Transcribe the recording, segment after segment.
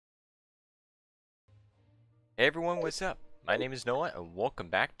Hey everyone, what's up? My name is Noah and welcome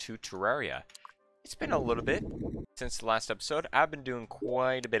back to Terraria. It's been a little bit since the last episode. I've been doing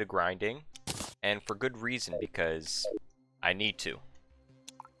quite a bit of grinding, and for good reason, because I need to.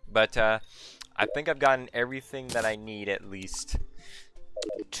 But I think I've gotten everything that I need, at least,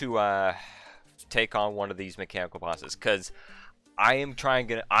 to take on one of these mechanical bosses. Because I am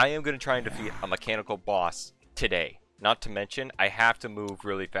gonna try and defeat a mechanical boss today. Not to mention, I have to move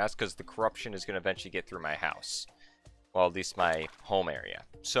really fast because the corruption is going to eventually get through my house. Well, at least my home area.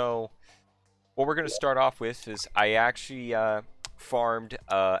 So, what we're going to start off with is I actually farmed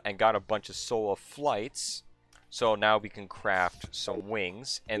and got a bunch of soul of flights. So now we can craft some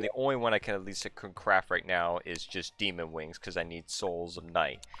wings. And the only one I can craft right now is just demon wings because I need souls of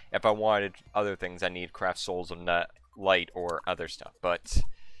night. If I wanted other things, I need craft souls of light or other stuff. But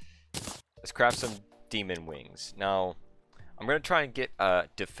let's craft some demon wings. Now, I'm going to try and get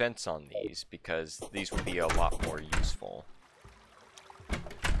defense on these because these would be a lot more useful.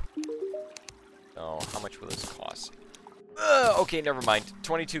 So, how much will this cost? Okay, never mind.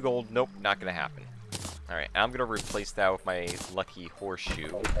 22 gold. Nope, not going to happen. Alright, I'm going to replace that with my lucky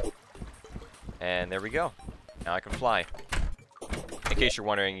horseshoe. And there we go. Now I can fly. In case you're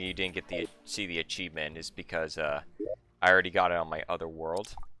wondering you didn't get see the achievement, is because I already got it on my other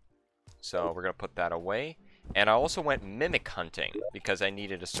world. So we're going to put that away. And I also went mimic hunting because I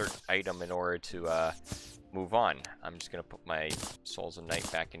needed a certain item in order to move on. I'm just going to put my souls of night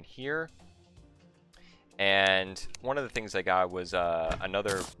back in here. And one of the things I got was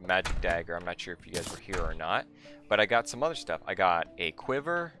another magic dagger. I'm not sure if you guys were here or not. But I got some other stuff. I got a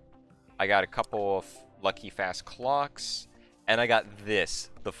quiver. I got a couple of lucky fast clocks. And I got this,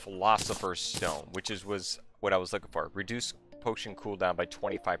 the Philosopher's Stone, which was what I was looking for. Reduce potion cooldown by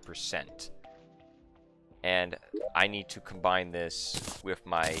 25%. And I need to combine this with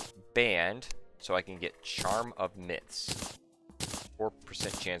my band so I can get Charm of Myths.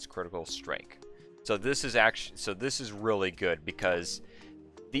 4% chance critical strike. So this is really good because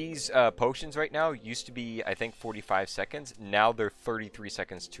these potions right now used to be, I think, 45 seconds. Now they're 33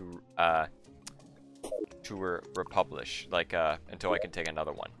 seconds to republish, like until I can take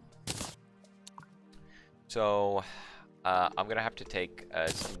another one. So I'm gonna have to take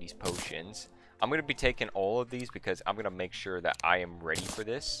some of these potions. I'm gonna be taking all of these because I'm gonna make sure that I am ready for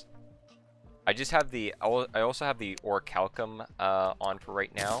this. I just have I also have the orichalcum on for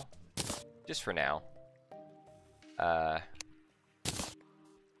right now, just for now. But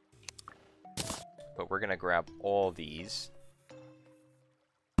we're gonna grab all these.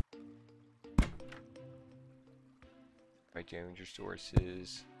 Right, danger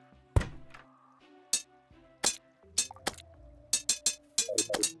sources.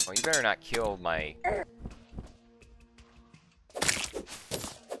 Oh, you better not kill my...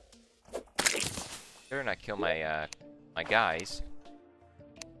 Better not kill my, my guys.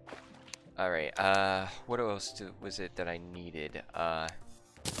 Alright, what else was it that I needed?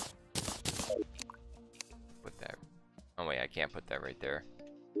 Put that... Oh wait, I can't put that right there.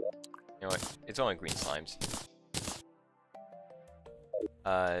 You know what? It's only green slimes.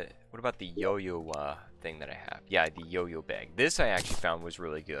 What about the yo-yo, thing that I have? Yeah, the yo-yo bag. This I actually found was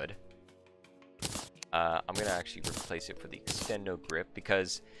really good. I'm gonna actually replace it for the extendo grip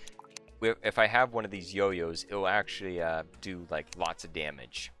because if I have one of these yo-yos, it'll actually do like lots of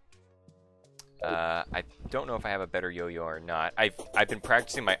damage. I don't know if I have a better yo-yo or not. I've been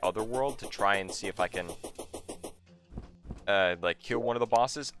practicing my other world to try and see if I can like kill one of the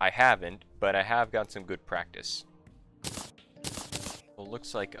bosses. I haven't, but I have gotten some good practice. Well,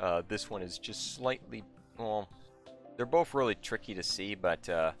 looks like this one is just slightly... Well, they're both really tricky to see, but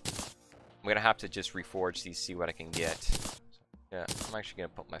I'm going to have to just reforge these, see what I can get. So, yeah, I'm actually going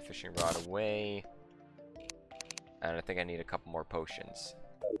to put my fishing rod away. And I think I need a couple more potions.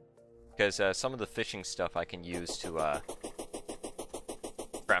 Because some of the fishing stuff I can use to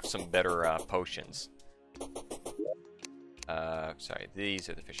craft some better potions. Sorry, these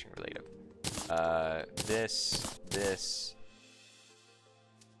are the fishing related. This...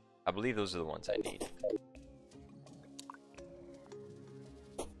 I believe those are the ones I need.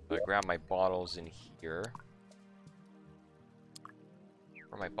 So I grab my bottles in here.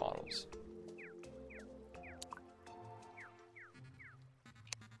 Where are my bottles?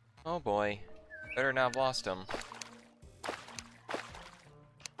 Oh boy. Better not have lost them.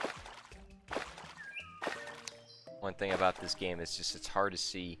 One thing about this game is just it's hard to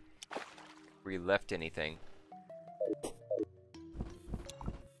see where you left anything.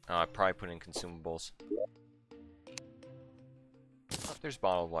 Oh, I probably put in consumables. Oh, there's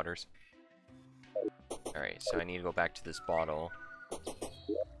bottled waters. Alright, so I need to go back to this bottle.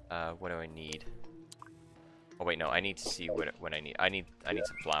 What do I need? Oh wait, no, I need to see what I need. I need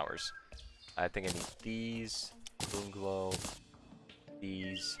some flowers. I think I need these, Bloom Glow,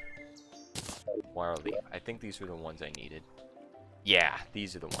 these, Wire Leaf. I think these were the ones I needed. Yeah,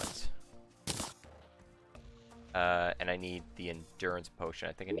 these are the ones. And I need the Endurance Potion.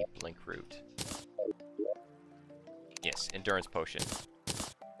 I think I need Blink Root. Yes, Endurance Potion.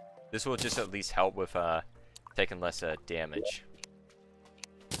 This will just at least help with taking less damage.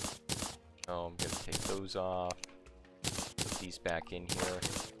 So I'm gonna take those off. Put these back in here.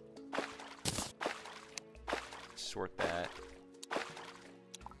 Sort that.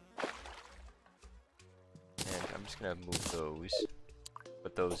 And I'm just gonna move those.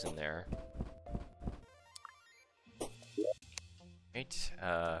 Put those in there. Right.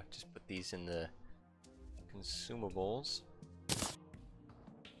 Just put these in the consumables.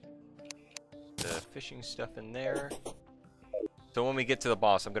 The fishing stuff in there. So when we get to the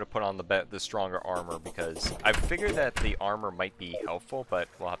boss, I'm gonna put on the stronger armor because I figured that the armor might be helpful, but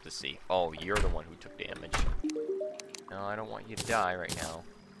we'll have to see. Oh, you're the one who took damage. No, I don't want you to die right now.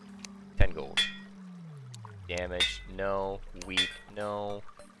 10 gold. Damage, no. Weak, no.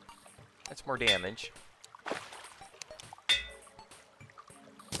 That's more damage.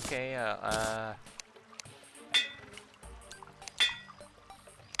 Okay,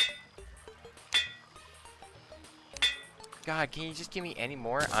 God, can you just give me any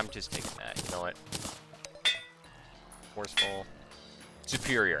more? I'm just taking that. You know what? Forceful.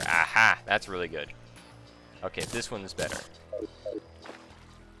 Superior. Aha! That's really good. Okay, this one is better.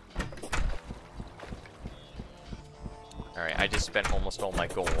 Alright, I just spent almost all my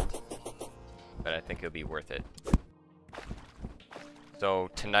gold. But I think it'll be worth it. So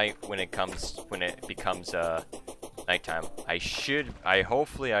tonight, when it becomes nighttime,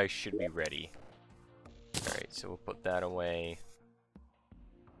 hopefully I should be ready. Alright, so we'll put that away.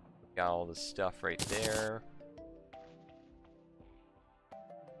 Got all the stuff right there.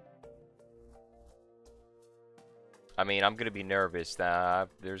 I mean, I'm gonna be nervous.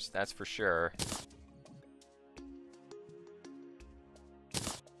 That's for sure.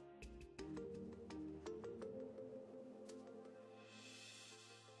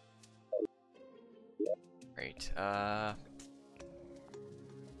 Right.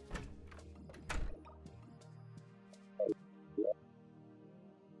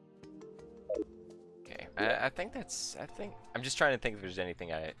 Okay. I think I'm just trying to think if there's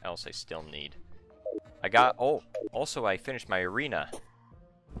anything else I still need. Oh, also I finished my arena.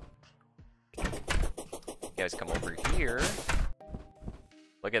 You guys come over here.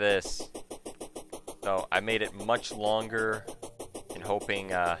 Look at this. So I made it much longer and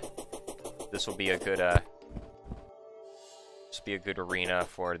hoping this will be a good arena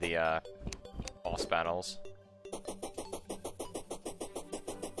for the boss battles.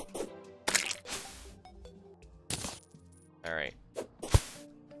 Alright.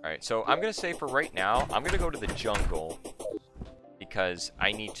 Alright, so I'm gonna say for right now, I'm gonna go to the jungle because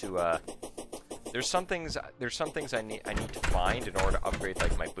I need to there's some things I need to find in order to upgrade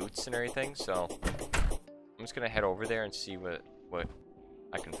like my boots and everything, so I'm just gonna head over there and see what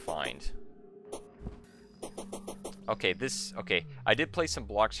I can find. Okay, I did place some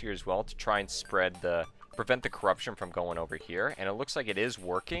blocks here as well to try and prevent the corruption from going over here, and it looks like it is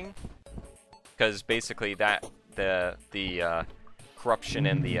working because basically the corruption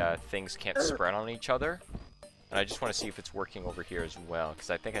and the things can't spread on each other. And I just want to see if it's working over here as well, because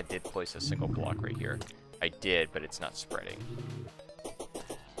I think I did place a single block right here. I did, but it's not spreading.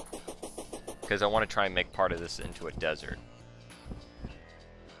 Because I want to try and make part of this into a desert.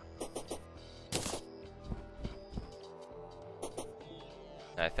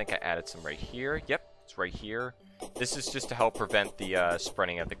 And I think I added some right here. Yep, it's right here. This is just to help prevent the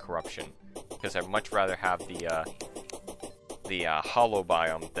spreading of the corruption. Because I'd much rather have the hollow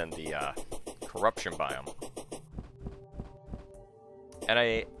biome than the corruption biome.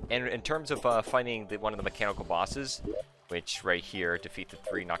 And in terms of fighting one of the mechanical bosses, which right here, defeat the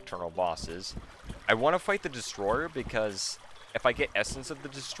 3 nocturnal bosses, I want to fight the destroyer because if I get essence of the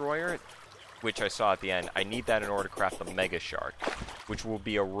destroyer, which I saw at the end, I need that in order to craft the mega shark, which will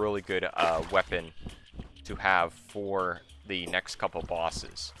be a really good weapon to have for the next couple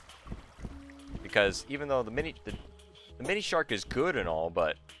bosses. Because even though the mini shark is good and all,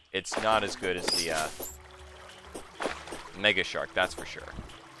 but it's not as good as the mega shark, that's for sure.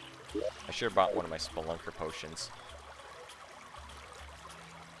 I should have bought one of my spelunker potions.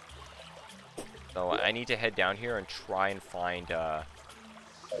 So I need to head down here and try and find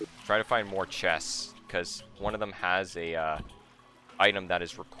more chests, because one of them has a item that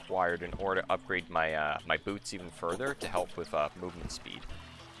is required in order to upgrade my my boots even further to help with movement speed.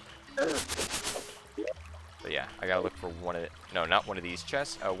 So But yeah, I gotta look for one of the... No, not one of these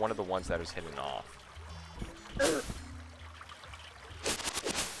chests. One of the ones that was hidden off.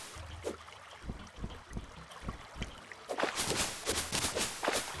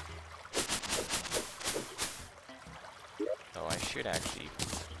 Oh, I should actually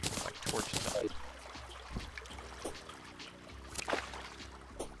put my torches on.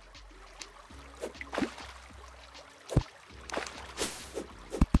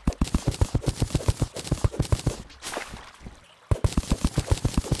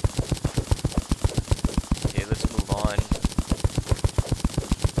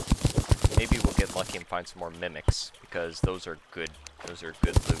 Find some more mimics, because those are good. Those are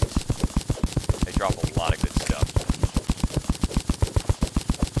good loot. They drop a lot of good stuff.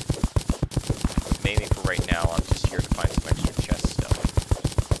 Mainly for right now, I'm just here to find some extra chest stuff.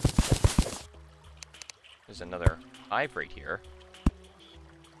 There's another hive right here.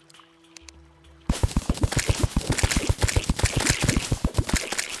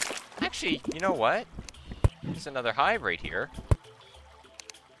 Actually, you know what? There's another hive right here.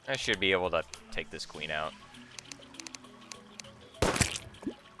 I should be able to take this queen out.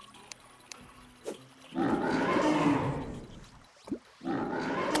 So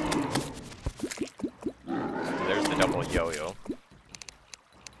there's the double yo-yo. Come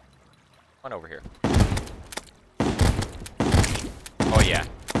on over here. Oh yeah,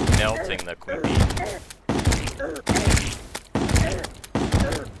 melting the queen bee.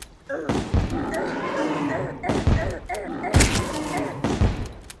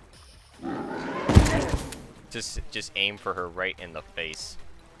 Just aim for her right in the face.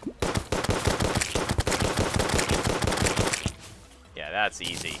 Yeah, that's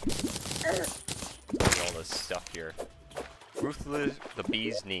easy. All this stuff here. Ruthless, the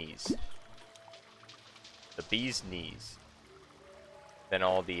bee's knees. The bee's knees. Then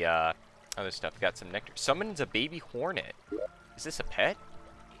all the other stuff. Got some nectar. Summons a baby hornet. Is this a pet?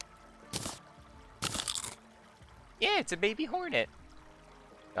 Yeah, it's a baby hornet.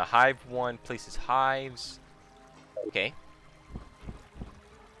 The hive one places hives. Okay.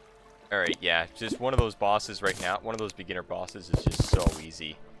 Alright, yeah, just one of those bosses right now. One of those beginner bosses is just so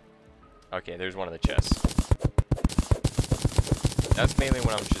easy. Okay, there's one of the chests. That's mainly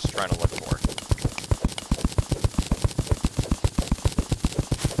what I'm just trying to look for.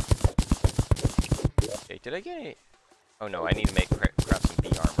 Okay, did I get any... Oh no, I need to craft some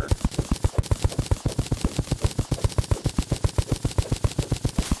bee armor.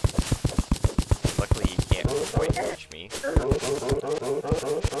 Luckily, he can't quite reach me.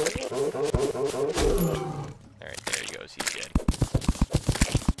 Alright, there he goes. He's dead.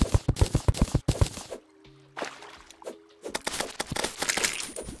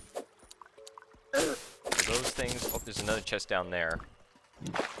 So those things... Oh, there's another chest down there.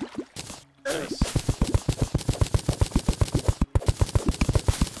 Nice.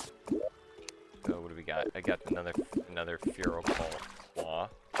 So what do we got? I got another feral claw.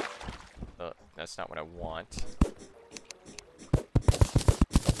 That's not what I want.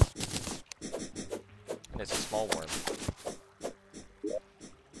 And it's a small worm.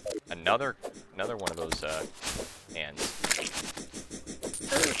 Another one of those hands.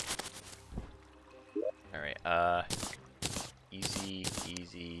 Alright,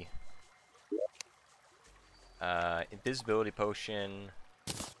 easy. Invisibility potion.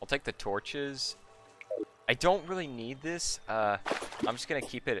 I'll take the torches. I don't really need this. I'm just gonna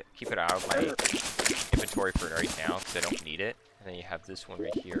keep it out of my inventory for right now because I don't need it. And then you have this one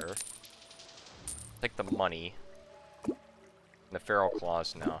right here. Take the money. And the feral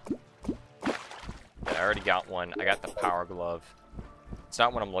claws now. Yeah, I already got one. I got the power glove. It's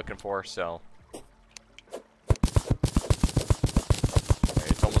not what I'm looking for, so. Right,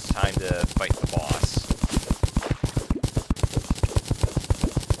 it's almost time to fight the boss.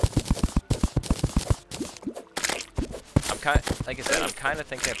 Like I said, I'm kind of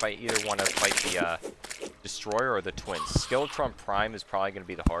thinking if I either want to fight the Destroyer or the Twins. Skeletron Prime is probably going to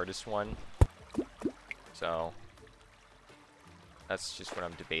be the hardest one. So, that's just what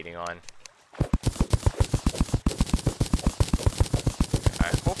I'm debating on.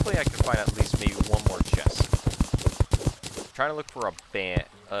 Alright, hopefully I can find at least maybe one more chest. I'm trying to look for a band.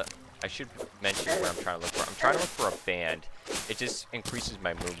 I should mention what I'm trying to look for. I'm trying to look for a band. It just increases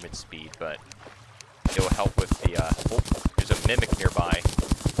my movement speed, but it will help with the, oh, there's a mimic nearby.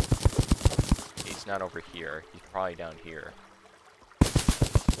 He's not over here. He's probably down here.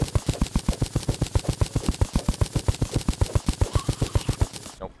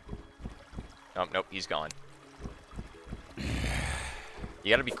 Nope. Nope, he's gone. You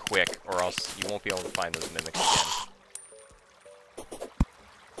gotta be quick, or else you won't be able to find those mimics again.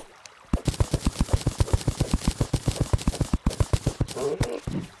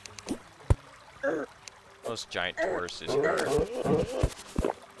 Those giant Tauruses here.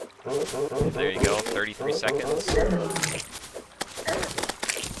 There you go, 33 seconds.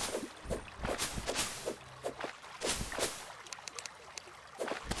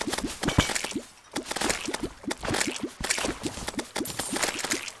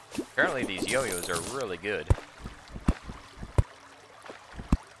 Apparently these yo-yos are really good.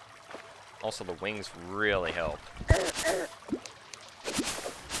 Also, the wings really help.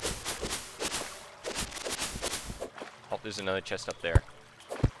 Oh, there's another chest up there.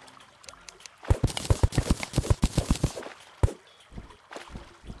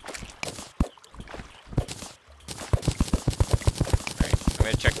 Alright, I'm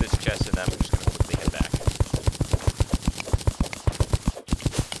gonna check this chest and then I'm just gonna quickly head back.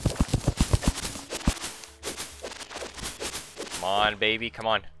 Come on, baby, come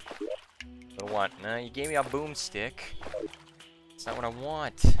on. What do I want? No, you gave me a boomstick. That's not what I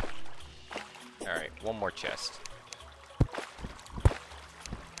want. Alright, one more chest.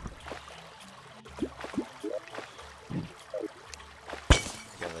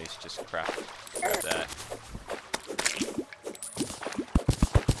 Can at least just grab that.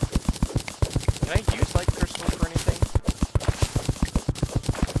 Can I use light crystals for anything?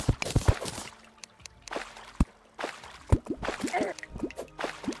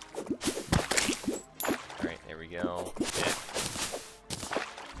 Alright, there we go. Yeah.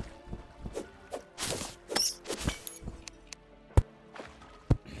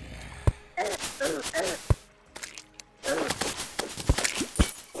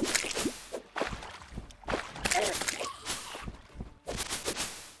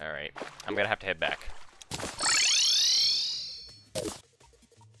 Alright, I'm gonna have to head back.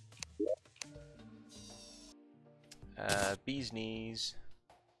 Bee's knees,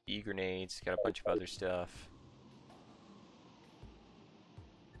 bee grenades, got a bunch of other stuff.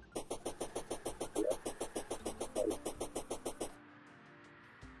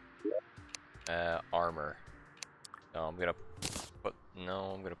 Armor. No, I'm gonna put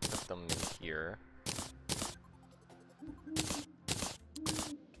them in here.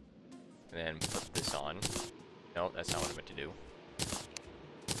 And then put this on. No, that's not what I meant to do.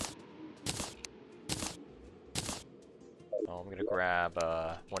 Oh, I'm gonna grab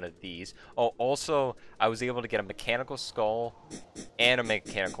one of these. Oh, also, I was able to get a mechanical skull and a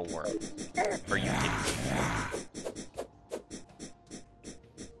mechanical worm. Are you kidding me?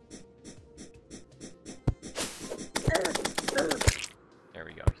 There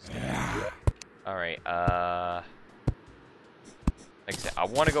we go. Alright, like I said, I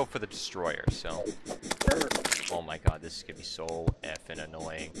want to go for the destroyer, so... Oh my god, this is gonna be so effing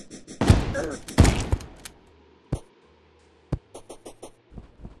annoying.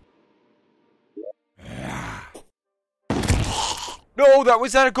 No,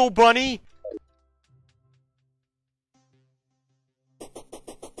 was that a gold bunny?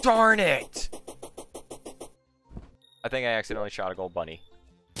 Darn it! I think I accidentally shot a gold bunny.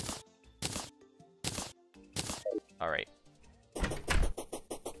 Alright.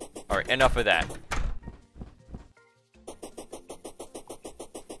 Alright, enough of that.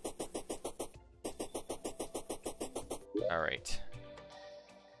 Alright.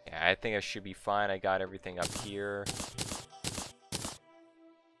 Yeah, I think I should be fine. I got everything up here.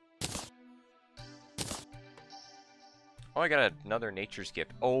 Oh, I got another nature's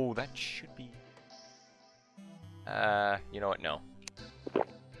gift. Oh, that should be... you know what? No.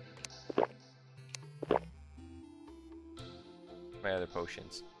 My other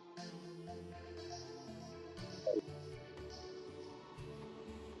potions.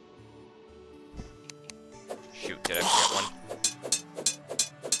 Shoot, did I forget one?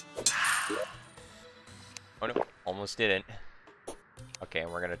 Oh no, almost didn't. Okay,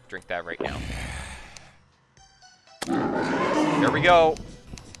 and we're gonna drink that right now. There we go.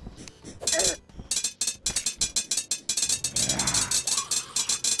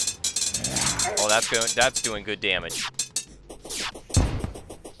 Oh, that's doing good damage.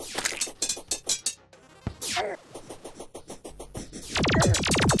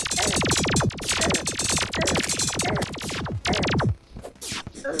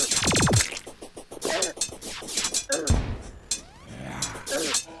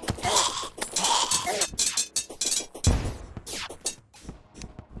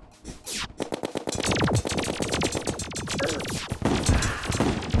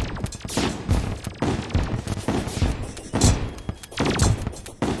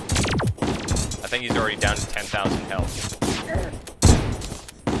 I think he's already down to 10,000 health.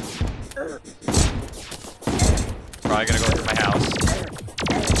 Probably gonna go through my house.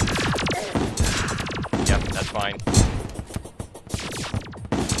 Yep, that's fine.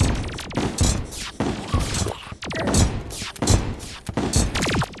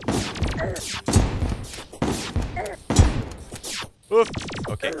 Oof.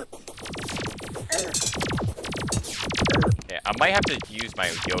 Okay. Okay, I might have to use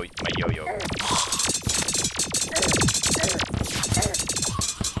my yo-yo.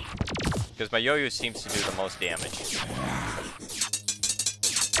 Because my yo-yo seems to do the most damage.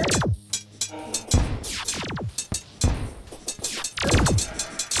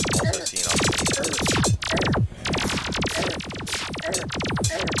 Also seeing all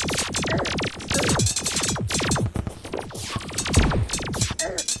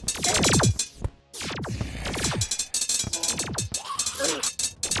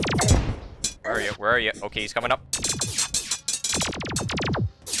Where are you? Where are you? Okay, he's coming up.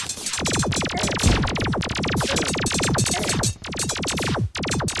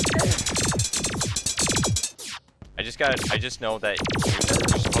 I just know that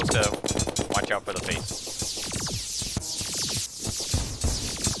you're supposed to watch out for the face.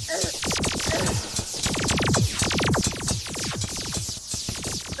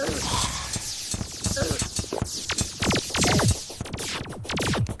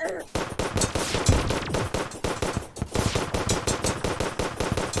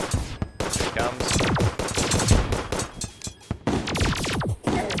 Here it comes.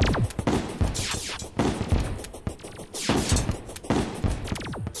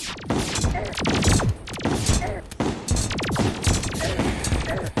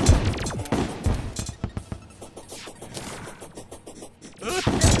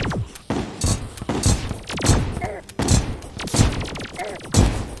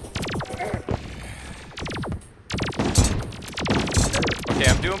 Okay,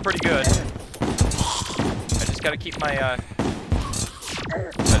 I'm doing pretty good. I just gotta keep my, I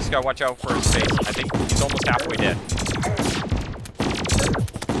just gotta watch out for his face. I think he's almost halfway dead.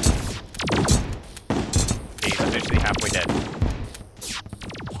 Okay, he's officially halfway dead.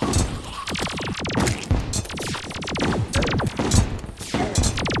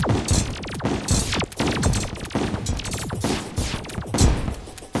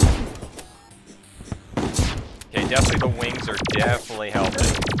 Okay, definitely the wings are definitely helping.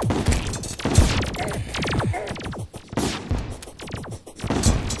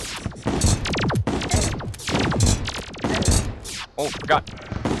 Oh, forgot.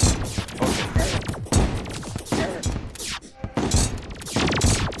 Okay.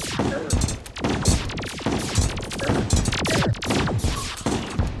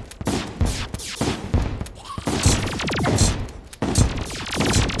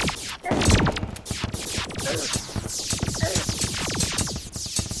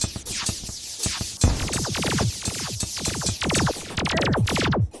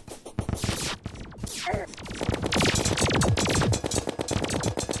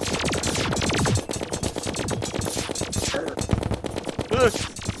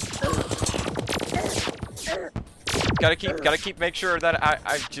 Gotta keep make sure that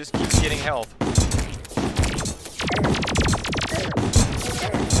I just keep getting health.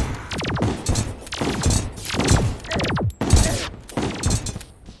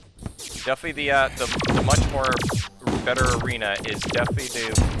 Definitely the much more better arena is definitely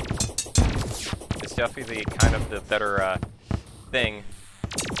the kind of the better thing.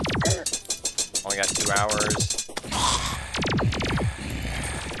 Only got 2 hours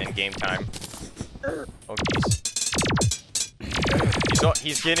in game time. Oh geez.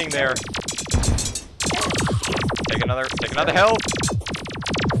 He's getting there. Take another health.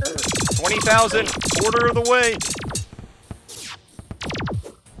 20,000, quarter of the way.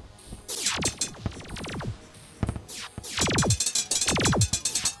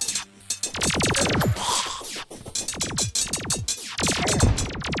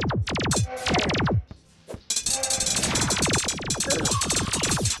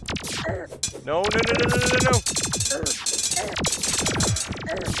 No.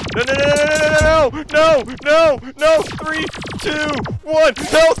 No! 3, 2, 1,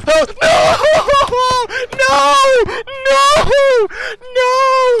 health! No!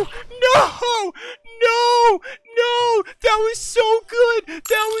 That was so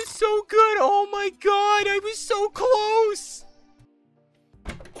good! Oh my god, I was so close!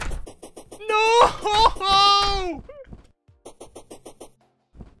 No!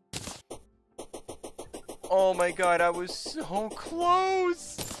 Oh my god, I was so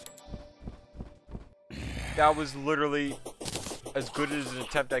close! That was literally as good as an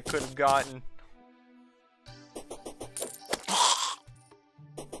attempt I could have gotten.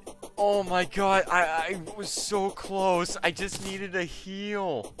 Oh my god, I was so close. I just needed a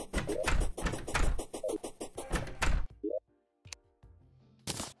heal.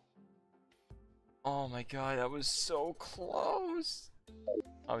 Oh my god, that was so close.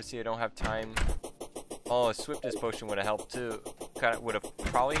 Obviously, I don't have time. Oh, a swiftness potion would have helped too. kind of would have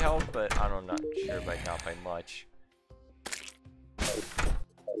probably helped, but I'm not sure, but not by much.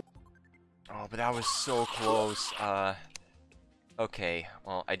 Oh, but that was so close. Okay,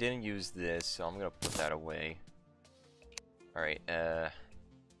 well, I didn't use this, so I'm gonna put that away. Alright, oh,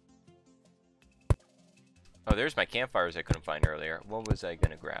 there's my campfires I couldn't find earlier. What was I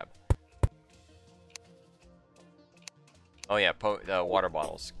gonna grab? Oh yeah, water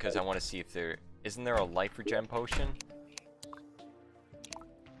bottles, because I want to see if there... Isn't there a life regen potion?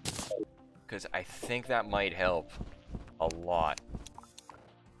 Because I think that might help a lot.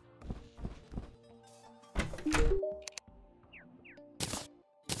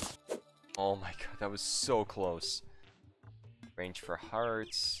 Oh my god, that was so close. Range for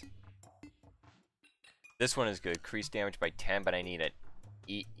hearts. This one is good. Increase damage by 10, but I need an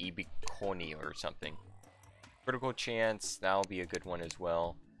Ebiconi or something. Critical chance, that'll be a good one as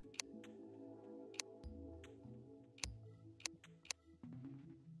well.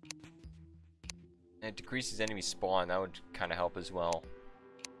 And it decreases enemy spawn, that would kind of help as well.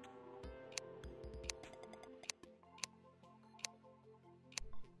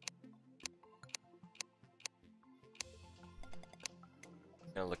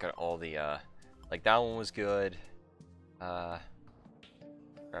 Gonna look at all the like that one was good.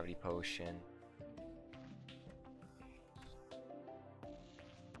 Gravity potion.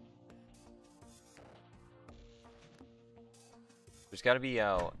 There's got to be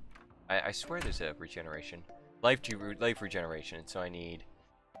I swear there's a regeneration. Life regeneration. So I need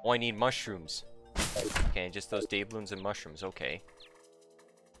mushrooms. Okay, just those day balloons and mushrooms. Okay.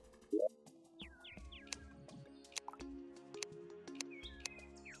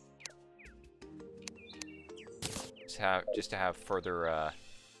 Just to have further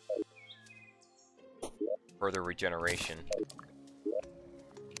further regeneration.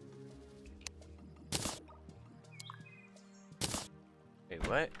 Wait,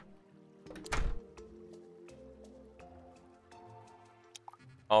 what?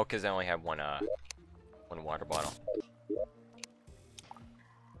 Oh, because I only have one water bottle.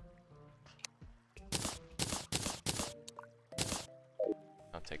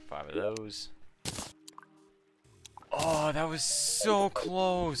 I'll take 5 of those. Oh, that was so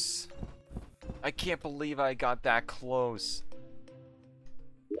close! I can't believe I got that close.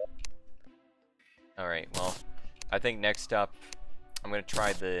 Alright, well, I think next up, I'm gonna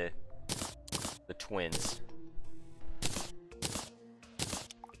try the twins.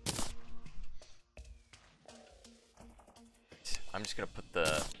 I'm just gonna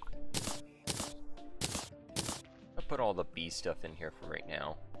put all the bee stuff in here for right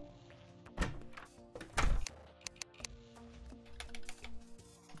now.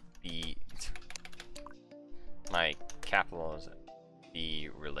 My capital is B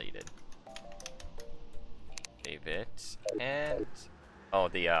related. Save it. And oh,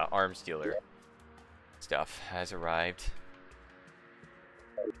 the arms dealer stuff has arrived.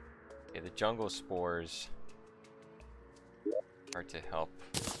 Okay, the jungle spores are to help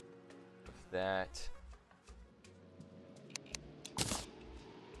with that.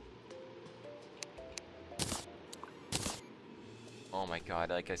 Oh my god,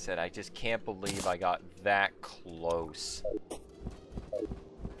 like I said, I just can't believe I got that close.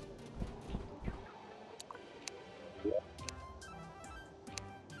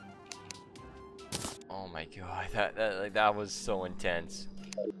 Oh my god, that was so intense.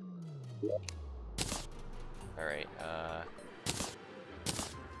 Alright,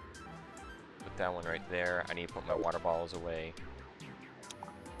 put that one right there. I need to put my water bottles away.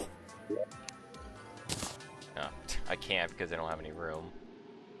 No, I can't because I don't have any room.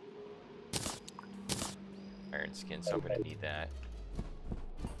 Iron skin, so I'm gonna need that.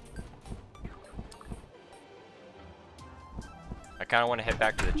 I kind of want to head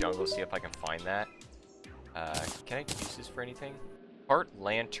back to the jungle, see if I can find that. Can I use this for anything? Heart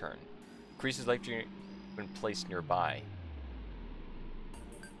lantern. Increases life when placed nearby.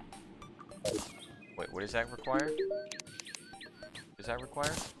 Wait, what does that require? Does that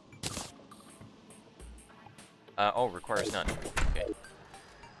require? Oh, requires none. Okay.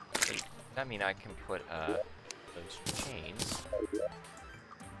 Wait, does that mean I can put, those chains?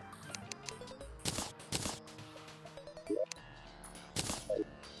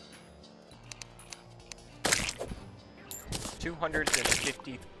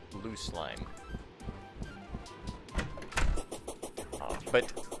 $250 blue slime.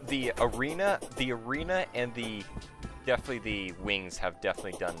 But the arena and definitely the wings have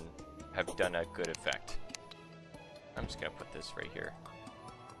definitely done a good effect. I'm just gonna put this right here.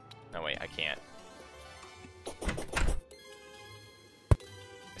 No, wait, I can't.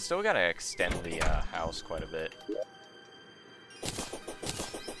 I still gotta extend the house quite a bit.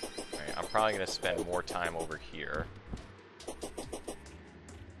 probably going to spend more time over here.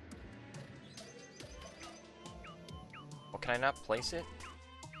 Well, can I not place it?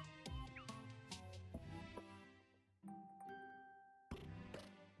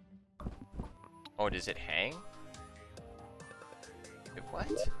 Oh, does it hang? Wait, what?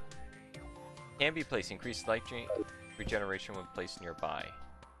 Can be placed. Increased life regeneration when placed nearby.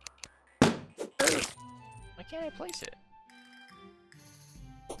 Why can't I place it?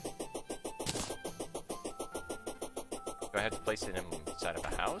 Do I have to place it inside of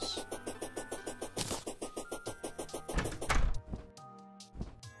a house?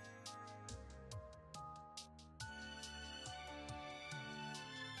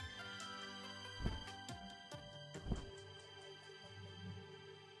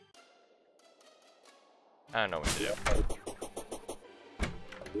 I don't know what to do.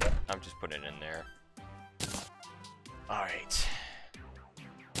 I'm just putting it in there. Alright.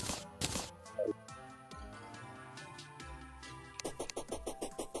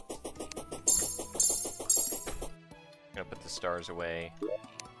 I'm gonna put the stars away.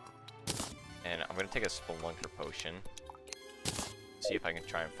 And I'm gonna take a Spelunker potion. See if I can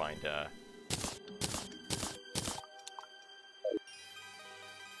try and find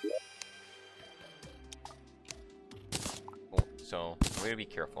so I'm gonna be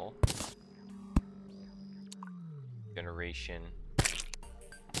careful. Generation.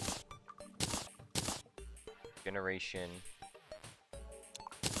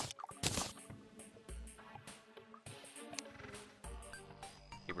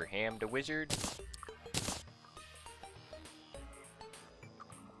 Abraham the Wizard.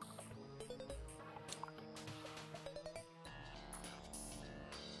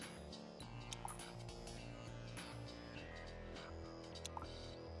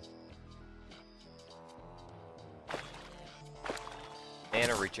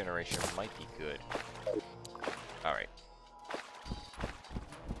 Mana regeneration might be good. Alright.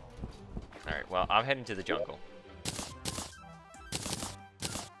 Alright, well, I'm heading to the jungle.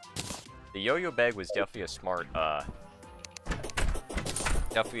 The yo-yo bag was definitely a smart,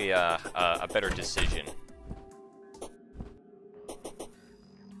 definitely a better decision.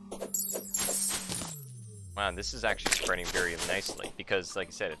 Wow, this is actually spreading very nicely, because, like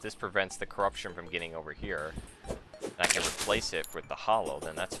I said, if this prevents the corruption from getting over here, and I can replace it with the hollow,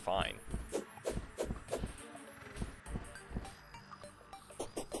 then that's fine.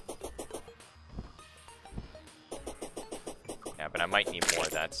 Yeah, but I might need more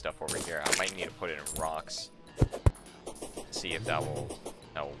of that stuff over here. I might need to put it in rocks. See if that will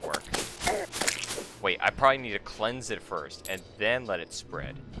work. Wait, I probably need to cleanse it first and then let it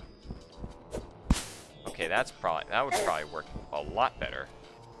spread. Okay, that would probably work a lot better.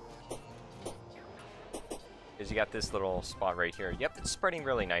 Because you got this little spot right here. Yep, it's spreading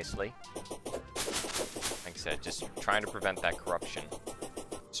really nicely. Like I said, just trying to prevent that corruption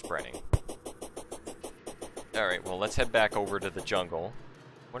spreading. Alright, well, let's head back over to the jungle.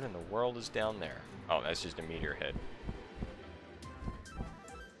 What in the world is down there? Oh, that's just a meteor head.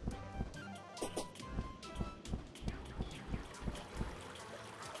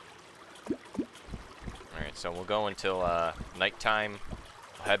 Alright, so we'll go until nighttime.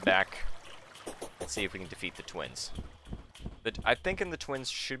 We'll head back and see if we can defeat the twins. I think in the twins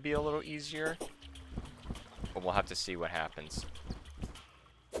should be a little easier, but we'll have to see what happens.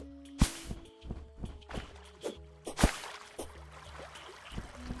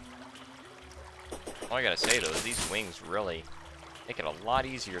 All I gotta say though is these wings really make it a lot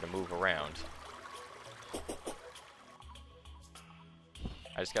easier to move around.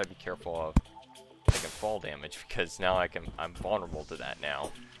 I just gotta be careful of taking fall damage because now I'm vulnerable to that now.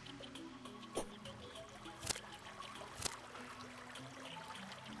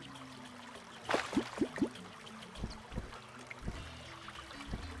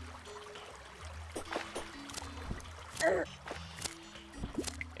 Okay,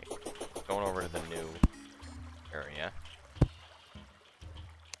 going over to the new area.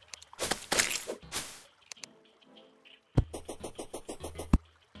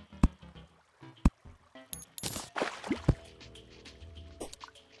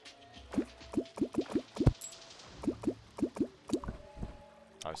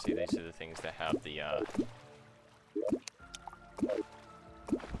 Obviously, these are the things that have the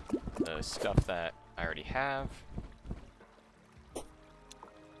stuff that I already have.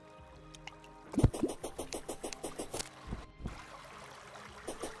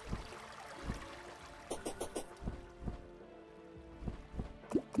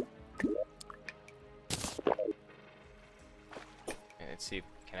 Let's see,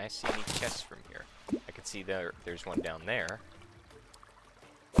 can I see any chests from here? I can see there's one down there.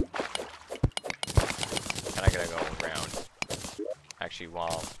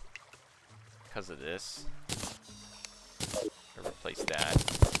 because of this. I'll replace that.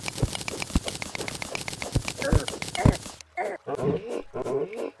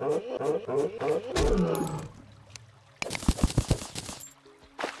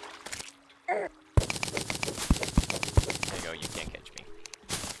 There you go, you can't catch me.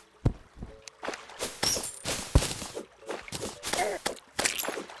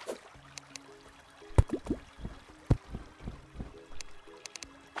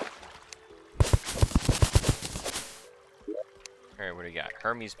 Alright, what do we got?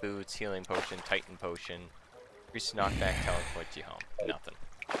 Hermes boots, healing potion, Titan potion, increase knockback, teleport you home. Nothing.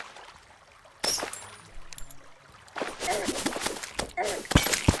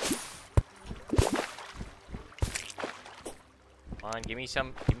 Come on, give me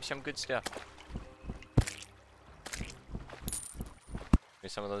some good stuff. Give me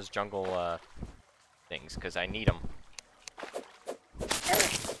some of those jungle things, because I need them.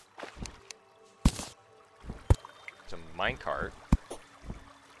 Some minecart.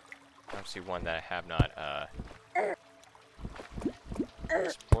 Obviously one that I have not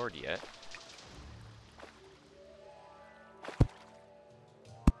explored yet.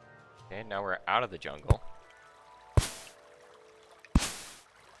 Okay, now we're out of the jungle.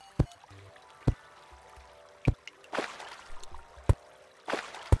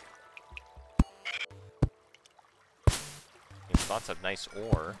 There's lots of nice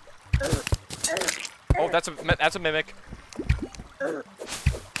ore. Oh, that's a mimic.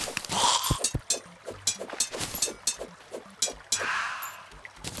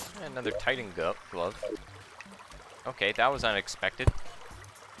 Another Titan glove. Okay, that was unexpected.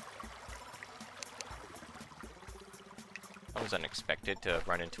 That was unexpected to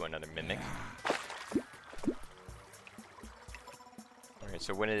run into another mimic. Alright,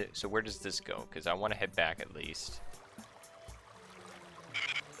 so where does this go? Because I want to head back at least.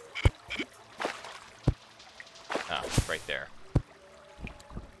 Ah, right there.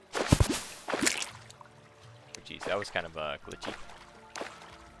 Oh, geez, that was kind of glitchy.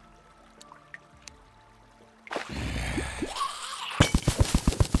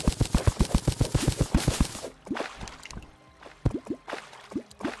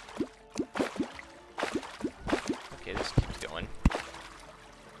 Okay, this keeps going.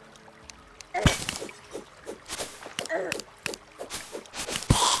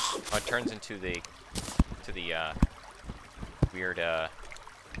 Oh, it turns into the weird the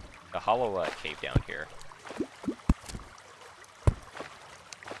hollow cave down here.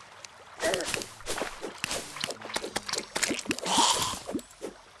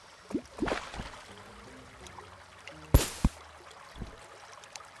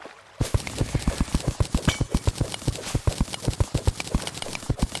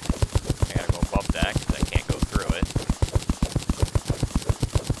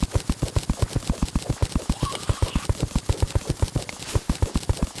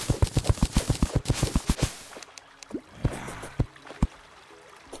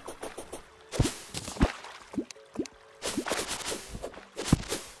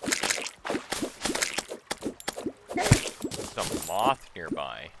 Moth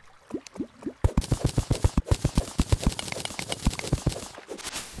nearby.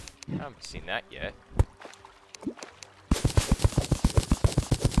 I haven't seen that yet.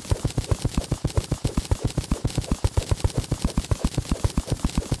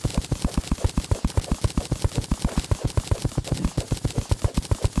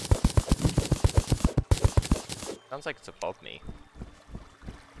 Sounds like it's above me.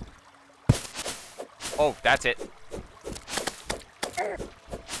 Oh, that's it.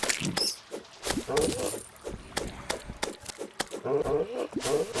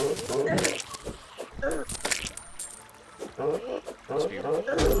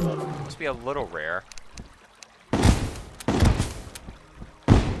 Must be a little rare.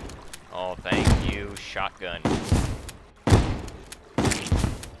 Oh, thank you, shotgun.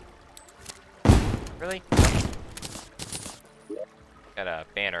 Really? Got a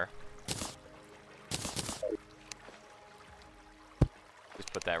banner.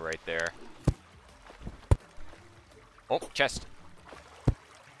 Just put that right there. Oh, chest.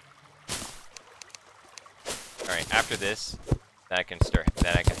 Alright, after this, then I can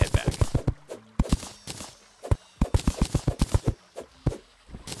head back.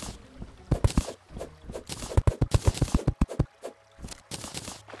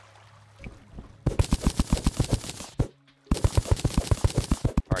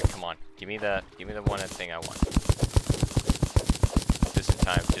 Alright, come on. Give me the one thing I want. Just in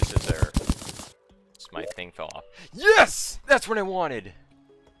time, just as my thing fell off. Yes! That's what I wanted!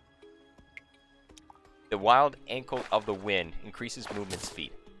 The wild ankle of the wind increases movement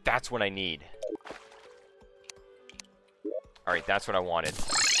speed. That's what I need. Alright, that's what I wanted.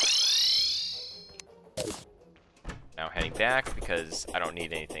 Now heading back because I don't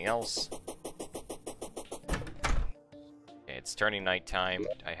need anything else. Okay, it's turning nighttime.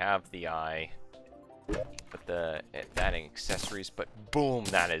 I have the eye. But that and accessories, but boom,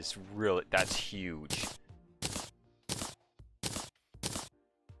 that's huge.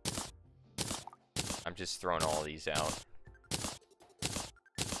 I'm just throwing all these out.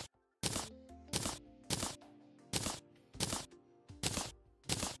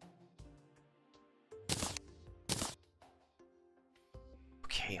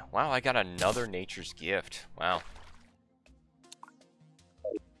 Okay, wow, I got another nature's gift. Wow.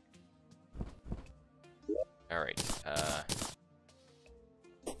 Alright, I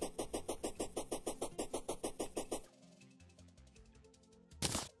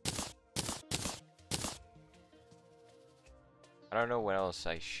don't know what else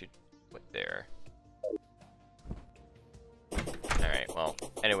I should put there. Alright, well,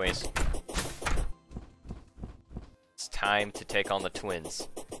 anyways. It's time to take on the twins.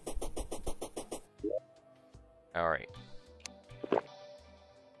 Alright.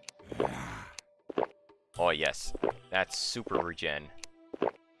 Oh yes, that's super regen.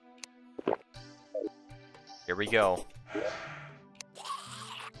 Here we go.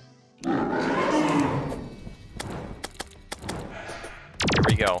 Here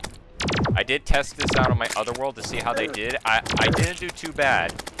we go. I did test this out on my other world to see how they did. I didn't do too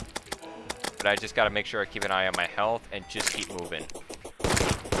bad. But I just gotta make sure I keep an eye on my health and just keep moving.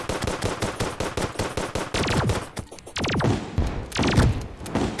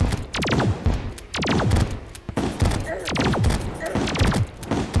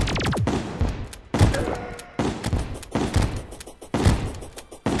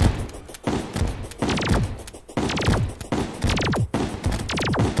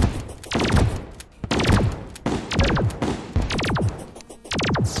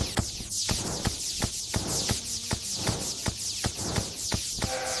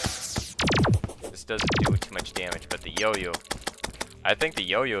 Doesn't do too much damage, but the yo-yo, I think the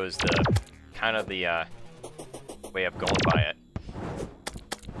yo-yo is the kind of the way of going by it.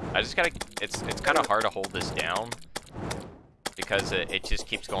 I just gotta, it's kind of hard to hold this down because it just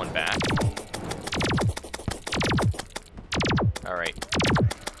keeps going back. All right,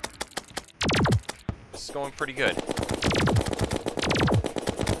 this is going pretty good.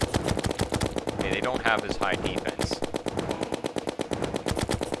 Okay, they don't have as high defense.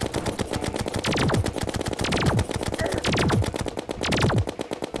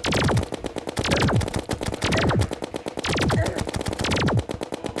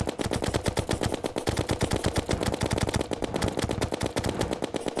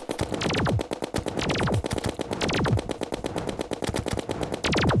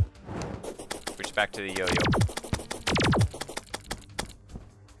 Back to the yo-yo.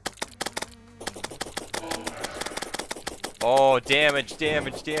 Oh, damage,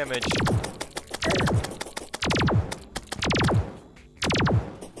 damage, damage.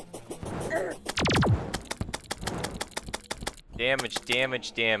 Damage,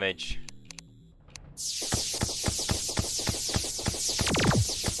 damage, damage.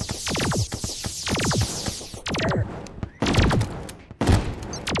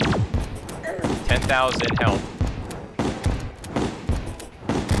 Health.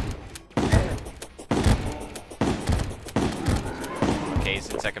 Okay, he's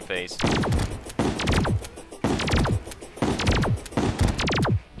in second phase. So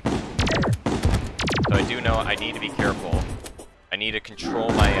I do know I need to be careful. I need to control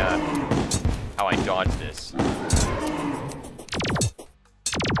my how I dodge this.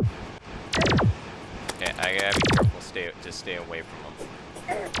 Okay, I gotta be careful to stay away from him.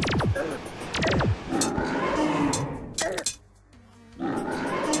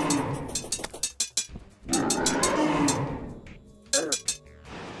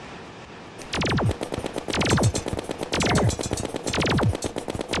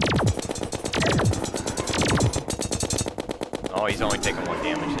 Oh, he's only taking 1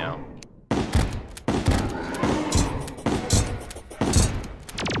 damage now.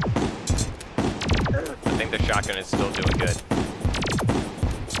 I think the shotgun is still doing good.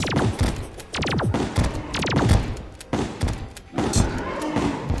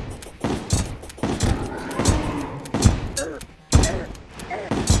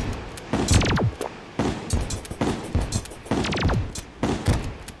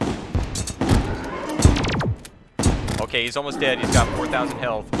 Okay, he's almost dead. He's got 4,000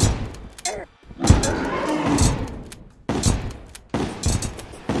 health.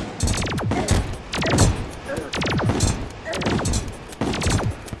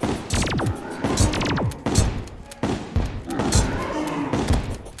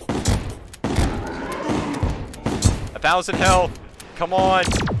 1,000 health. Come on.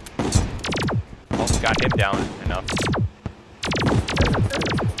 Oh, got him down enough.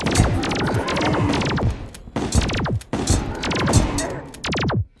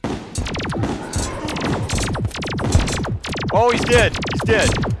 Oh, he's dead. He's dead.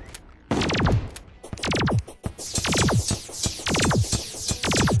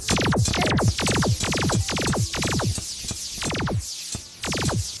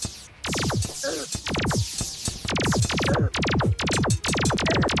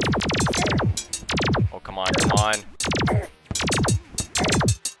 Oh, come on, come on.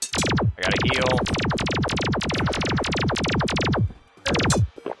 I gotta heal.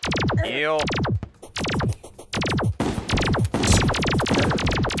 Heal.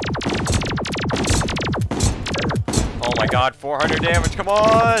 Oh my god, 400 damage, come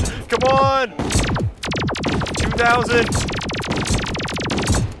on! Come on! 2,000!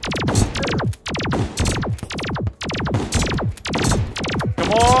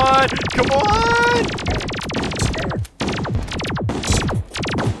 Come on! Come on!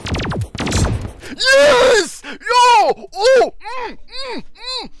 Yes! Yo! Oh!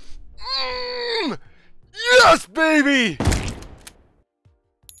 Yes, baby!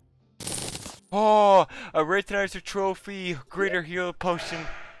 Oh, a Wraithnizer trophy, greater heal potion,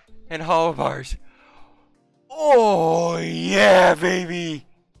 and hollow bars. Oh, yeah, baby!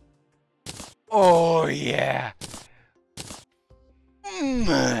 Oh, yeah!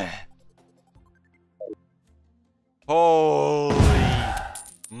 Holy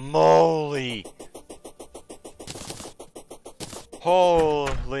moly!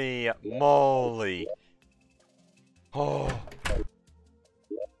 Holy moly! Oh.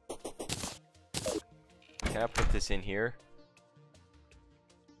 Can I put this in here?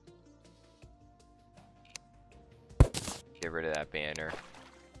 Get rid of that banner.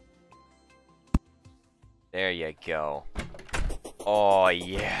 There you go. Oh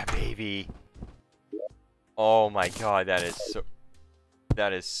yeah, baby. Oh my god, that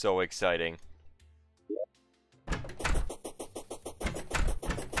is so exciting.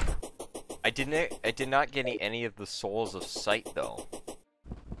 I did not get any of the souls of sight though.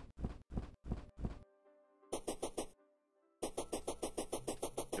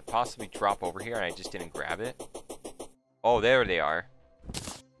 Could possibly drop over here and I just didn't grab it. Oh, there they are.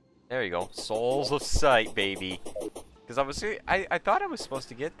 There you go. Souls of sight, baby. Because I thought I was supposed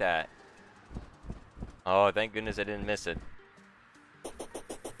to get that. Oh, thank goodness I didn't miss it.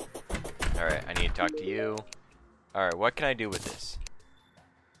 Alright, I need to talk to you. Alright, what can I do with this?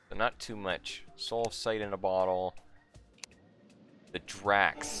 So not too much. Soul of sight in a bottle. The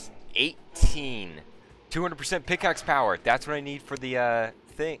Drax. 18. 200% pickaxe power. That's what I need for the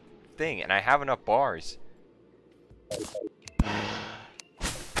thing. And I have enough bars.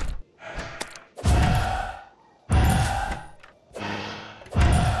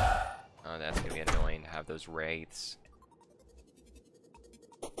 Oh, that's gonna be annoying to have those wraiths.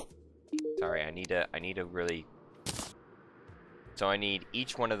 Sorry, I need to really. So I need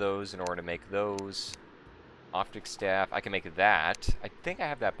each one of those in order to make those. Optic staff. I can make that. I think I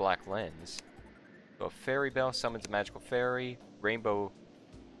have that black lens. So a fairy bell summons a magical fairy. Rainbow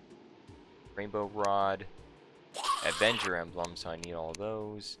rod. Avenger emblem. So I need all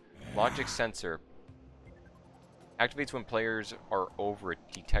those. Logic sensor. Activates when players are over. It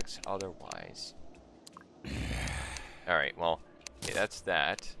detects otherwise. Alright, well, okay, that's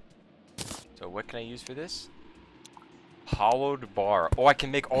that. So what can I use for this? Hollowed bar. Oh, I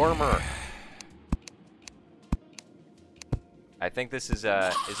can make armor! I think this is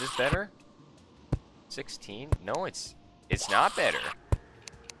this better? 16? No, it's not better.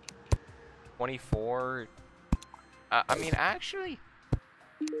 24. I mean, actually,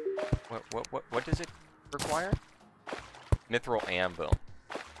 what does it require? Mithril anvil.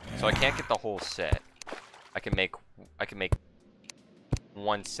 So I can't get the whole set. I can make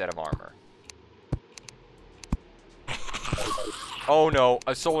one set of armor. Oh no,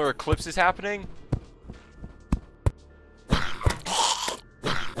 a solar eclipse is happening?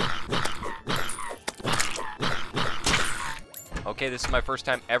 Okay, this is my first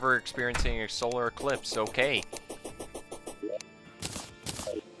time ever experiencing a solar eclipse. Okay.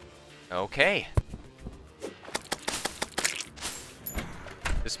 Okay.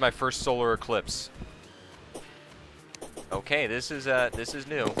 This is my first solar eclipse. Okay, this is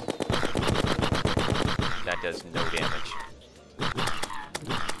new. That does no damage.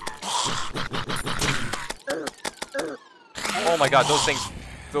 Oh my god,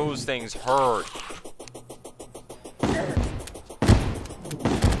 those things hurt.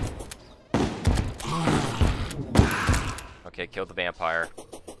 Okay, killed the vampire.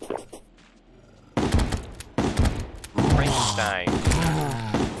 almost dying.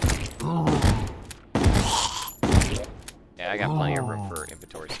 Yeah, I got plenty of room for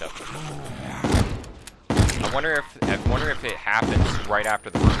inventory stuff. I wonder if it happens right after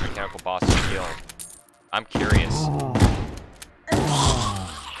the first mechanical boss is killed. I'm curious.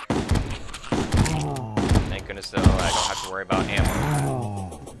 Thank goodness though, I don't have to worry about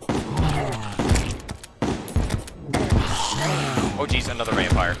ammo. Oh geez, another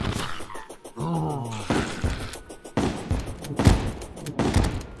vampire.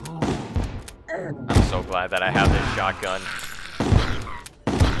 I'm so glad that I have this shotgun.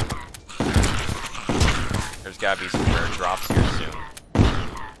 There's gotta be some rare drops here soon.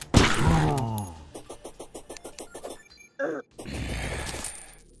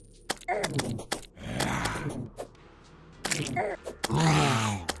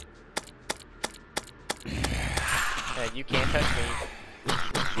 Yeah, you can't touch me.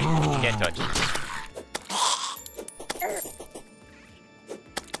 You can't touch this.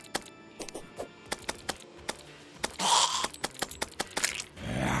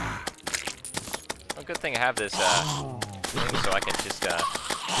 Well, good thing I have this thing so I can just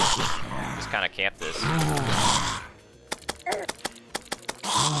kind of camp this.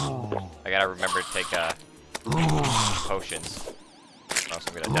 I gotta remember to take potions, or else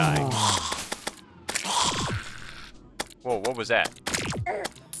I'm gonna die. Whoa, what was that?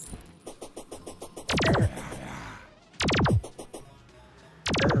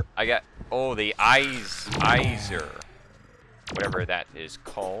 I got, oh, the Iser, whatever that is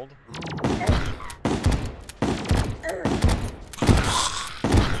called.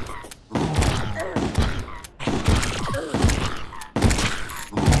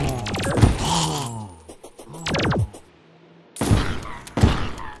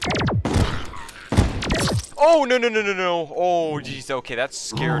 Oh, no, no, no, no, no. Oh, jeez. Okay, that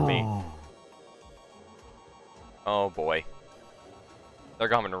scared me. Oh, boy. They're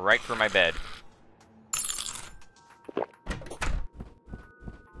coming right for my bed.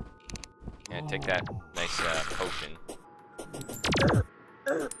 Yeah, take that nice potion.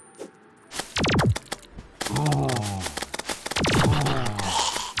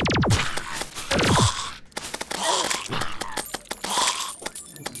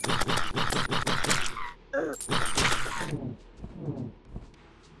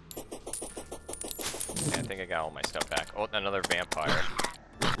 Yeah, I think I got all my stuff back. Oh, another vampire.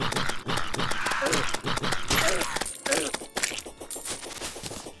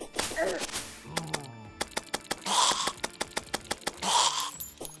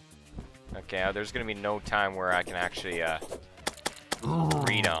 Okay, there's gonna be no time where I can actually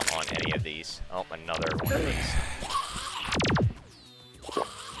read on any of these. Oh, another one of these.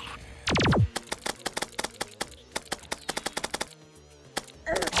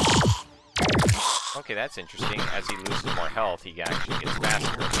 Okay, that's interesting. As he loses more health, he actually gets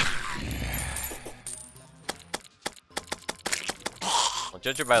faster. Well,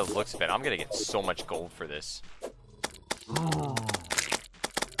 judging by the looks of it, I'm gonna get so much gold for this.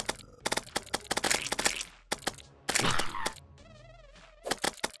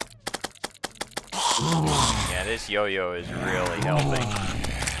 Yeah, this yo-yo is really helping.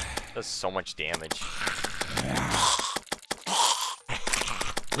 Does so much damage.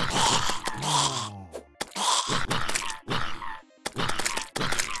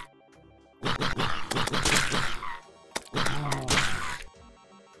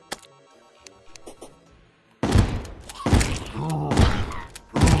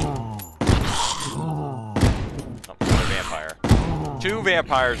 Another vampire. 2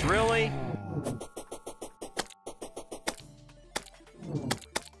 vampires, really?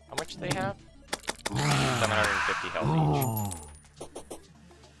 How much do they have? 750 health each.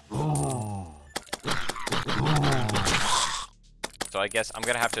 So I guess I'm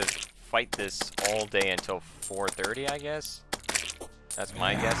gonna have to fight this all day until 4:30, I guess? That's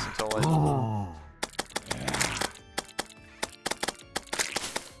my guess until it...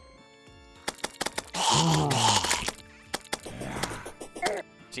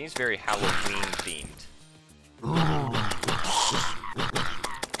 Seems very Halloween themed.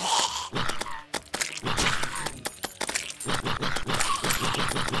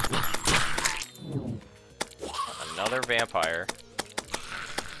 Another vampire.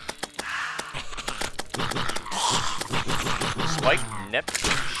 Spiked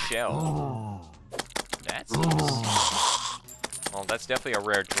Neptune shell. That's well, that's definitely a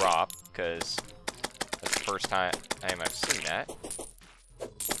rare drop because that's the first time I've seen that.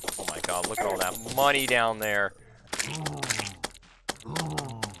 Oh my god, look at all that money down there.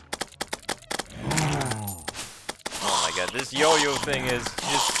 Oh my god, this yo-yo thing is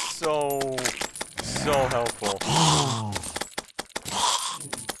just so helpful.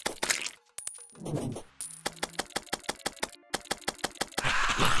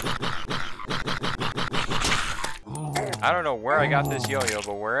 I don't know where I got this yo-yo,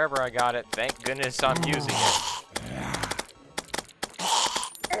 but wherever I got it, thank goodness I'm using it.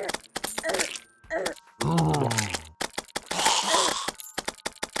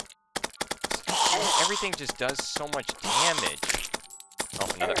 Everything just does so much damage. Oh,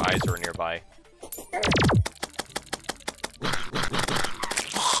 another eyesore nearby.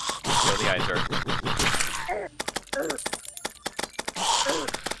 Kill the eyesore.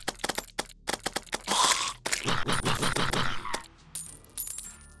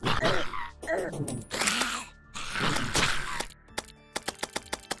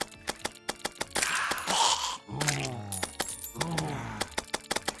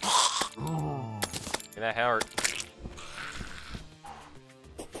 That hurt.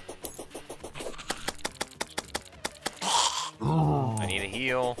 I need a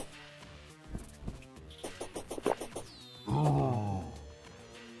heal. I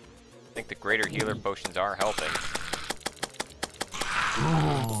think the greater healer potions are helping.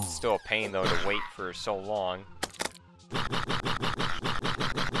 It's still a pain though to wait for so long.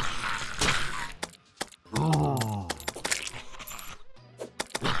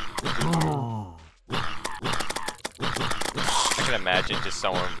 Imagine just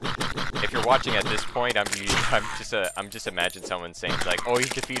someone. If you're watching at this point, I'm just imagine someone saying like, "Oh, he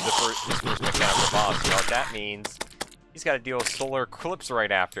defeated his first mechanical boss." You know what that means? He's got to deal with solar eclipse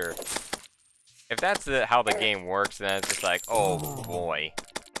right after. If that's how the game works, then it's just like, oh boy,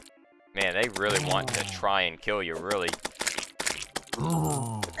 man, they really want to try and kill you. Really,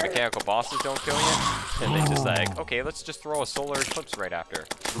 mechanical bosses don't kill you, and they just like, okay, let's just throw a solar eclipse right after.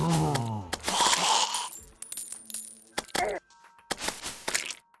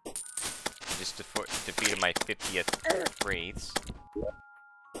 Just defeated my 50th wraiths.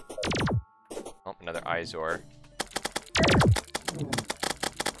 Oh, another eyesore.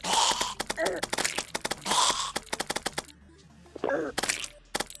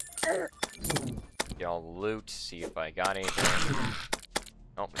 Get all loot, see if I got anything.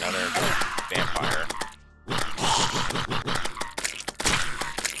 Oh, another vampire.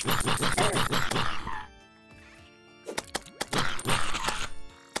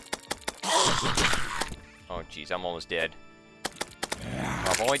 Oh jeez, I'm almost dead.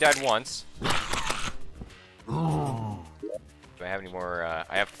 I've only died once. Do I have any more?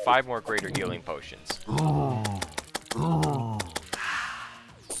 I have 5 more greater healing potions.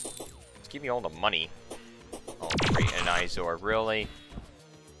 Just give me all the money. Oh, great, an eyesore. Really?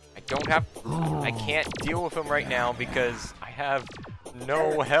 I can't deal with him right now because I have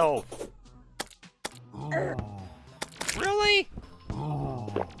no health. Really?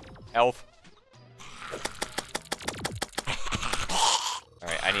 Health.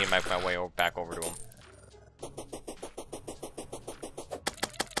 Alright, I need to make my way back over to him.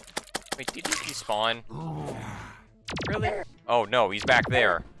 Wait, did he despawn? Really? Oh no, he's back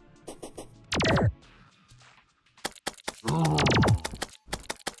there. Oh,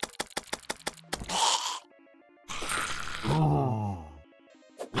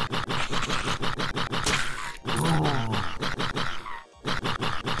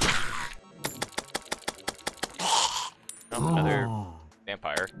 another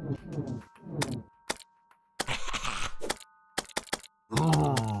vampire.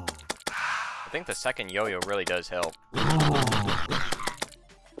 I think the second yo-yo really does help. Come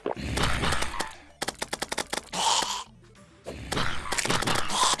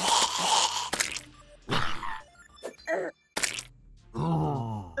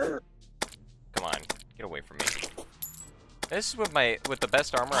on, get away from me. This is with the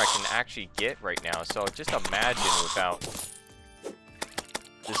best armor I can actually get right now, so just imagine without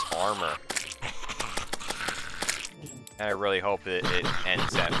this armor. And I really hope that it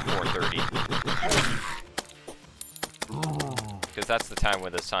ends at 4:30. Because that's the time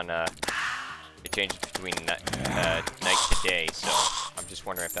where the sun, it changes between night to day, so I'm just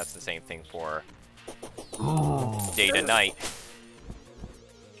wondering if that's the same thing for day to night.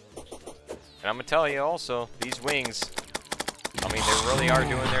 And I'm gonna tell you also, these wings, I mean, they really are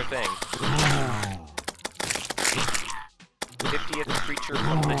doing their thing. 50th creature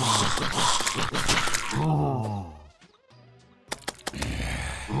moment.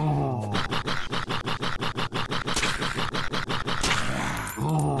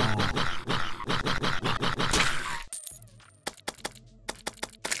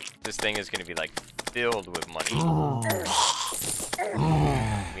 This thing is gonna be like filled with money.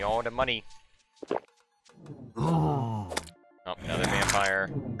 Give me all the money. Oh, another vampire.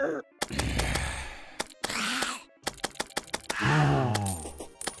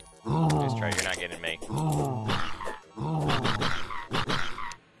 Just try, you're not getting me.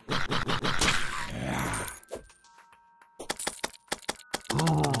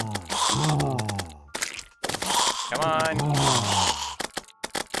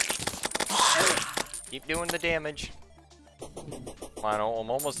 Keep doing the damage. Come on, I'm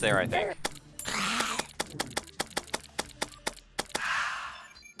almost there, I think.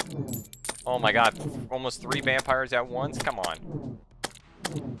 Oh my god, almost 3 vampires at once? Come on.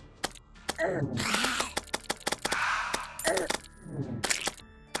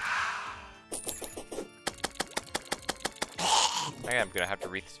 I'm gonna have to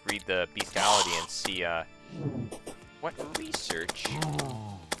read the bestiality and see, what research?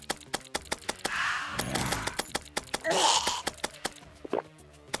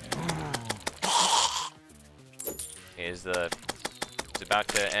 Is it's about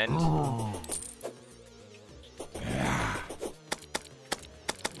to end?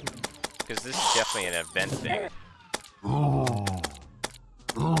 Because this is definitely an event thing.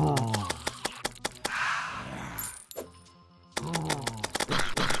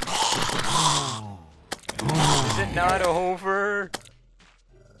 Is it not over?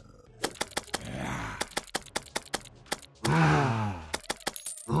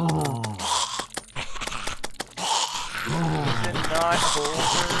 Is it not over?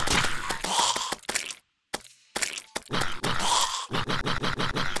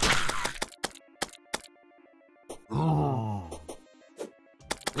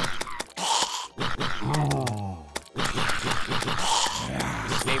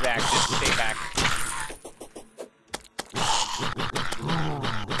 Just stay back, just stay back.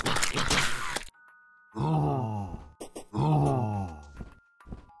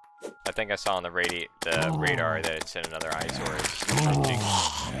 I think I saw on the radar that it said another eyesore is approaching.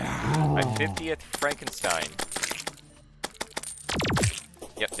 My 50th Frankenstein.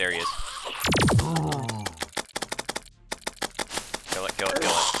 Yep, there he is. Kill it, kill it,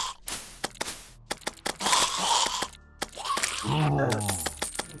 kill it.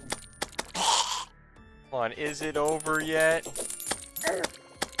 Come on, is it over yet? Where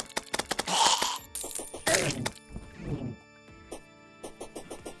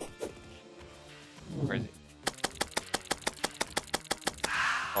is it?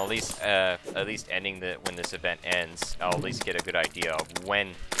 Well, at least ending when this event ends, I'll at least get a good idea of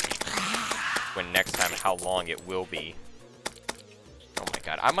when next time, how long it will be. Oh my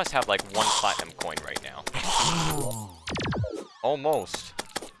god, I must have like 1 platinum coin right now. Almost.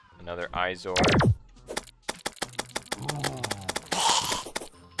 Another eyesore.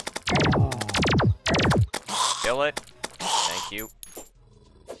 Kill it. Thank you.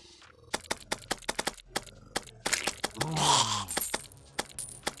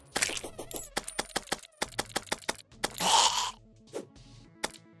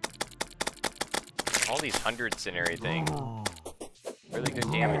 All these hundreds and everything. Really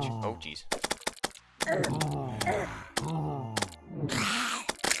good damage. Oh, jeez.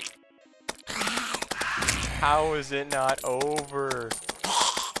 How is it not over?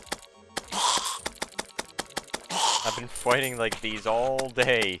 I've been fighting like these all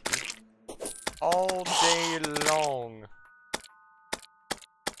day. All day long.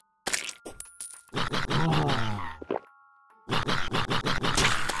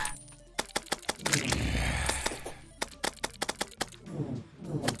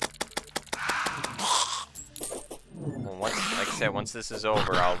 Once this is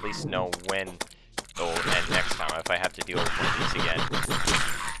over, I'll at least know when it'll end next time, if I have to deal with one of these again.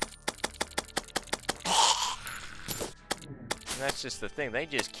 And that's just the thing, they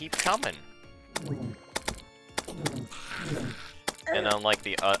just keep coming. And unlike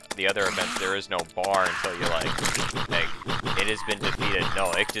the other events, there is no bar until you like, it has been defeated.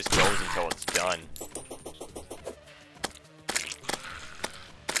 No, it just goes until it's done.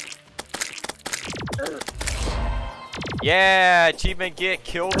 Yeah, achievement get,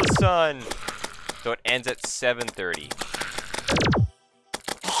 kill the sun. So it ends at 7:30.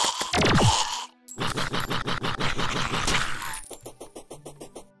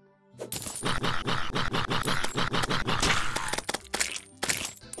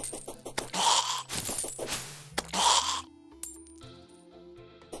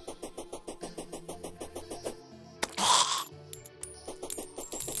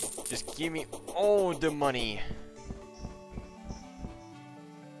 Just give me all the money.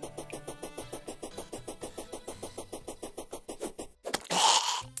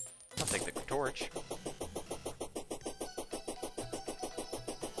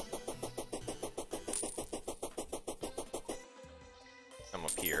 I'm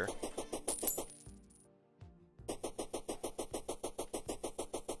up here.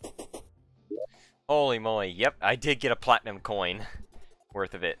 Holy moly, yep, I did get a platinum coin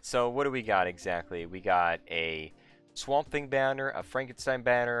worth of it. So what do we got exactly? We got a Swamp Thing banner, a Frankenstein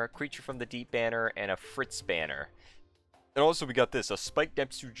banner, a Creature from the Deep banner, and a Fritz banner. And also we got this, a spiked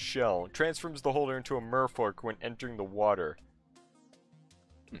Neptune shell. Transforms the holder into a merfolk when entering the water.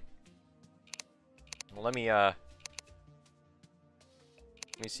 Well, let me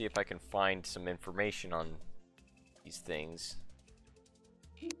see if I can find some information on these things.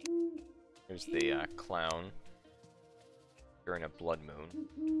 Here's the clown during a blood moon.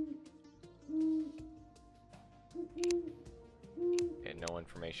 Okay, no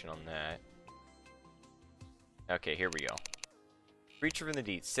information on that. Okay, here we go. Creature from the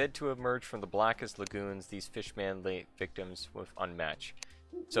deep, said to emerge from the blackest lagoons, these fishman lay victims with unmatched.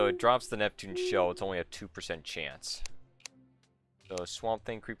 So it drops the Neptune shell, it's only a 2% chance. So Swamp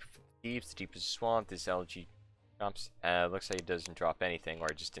Thing, Creeper from the Deeps, the deepest swamp, this algae drops. Looks like it doesn't drop anything, or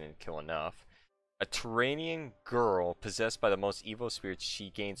I just didn't kill enough. A Terranian girl possessed by the most evil spirits,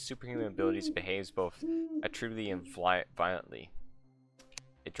 she gains superhuman abilities, behaves both attributably and violently.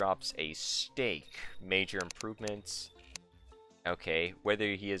 It drops a stake, major improvements. Okay,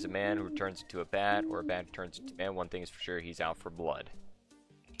 whether he is a man who turns into a bat or a bat who turns into a man, one thing is for sure, he's out for blood.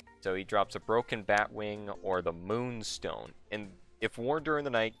 So he drops a broken bat wing or the moonstone. And if worn during the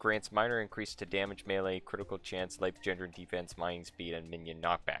night, grants minor increase to damage, melee, critical chance, life general defense, mining speed, and minion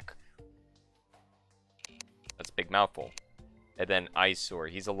knockback. That's a big mouthful. And then Eyesore,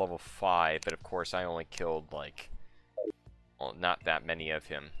 he's a level 5, but of course I only killed like, well, not that many of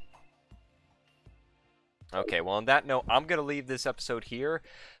him. Okay, well on that note, I'm gonna leave this episode here.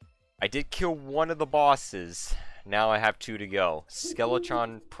 I did kill one of the bosses. Now I have 2 to go.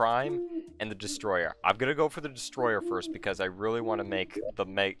 Skeletron Prime and the Destroyer. I'm gonna go for the Destroyer first because I really want to make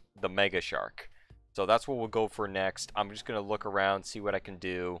the Mega Shark. So that's what we'll go for next. I'm just gonna look around, see what I can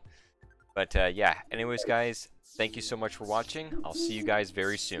do. But yeah, anyways guys, thank you so much for watching. I'll see you guys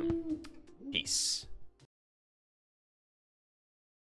very soon. Peace.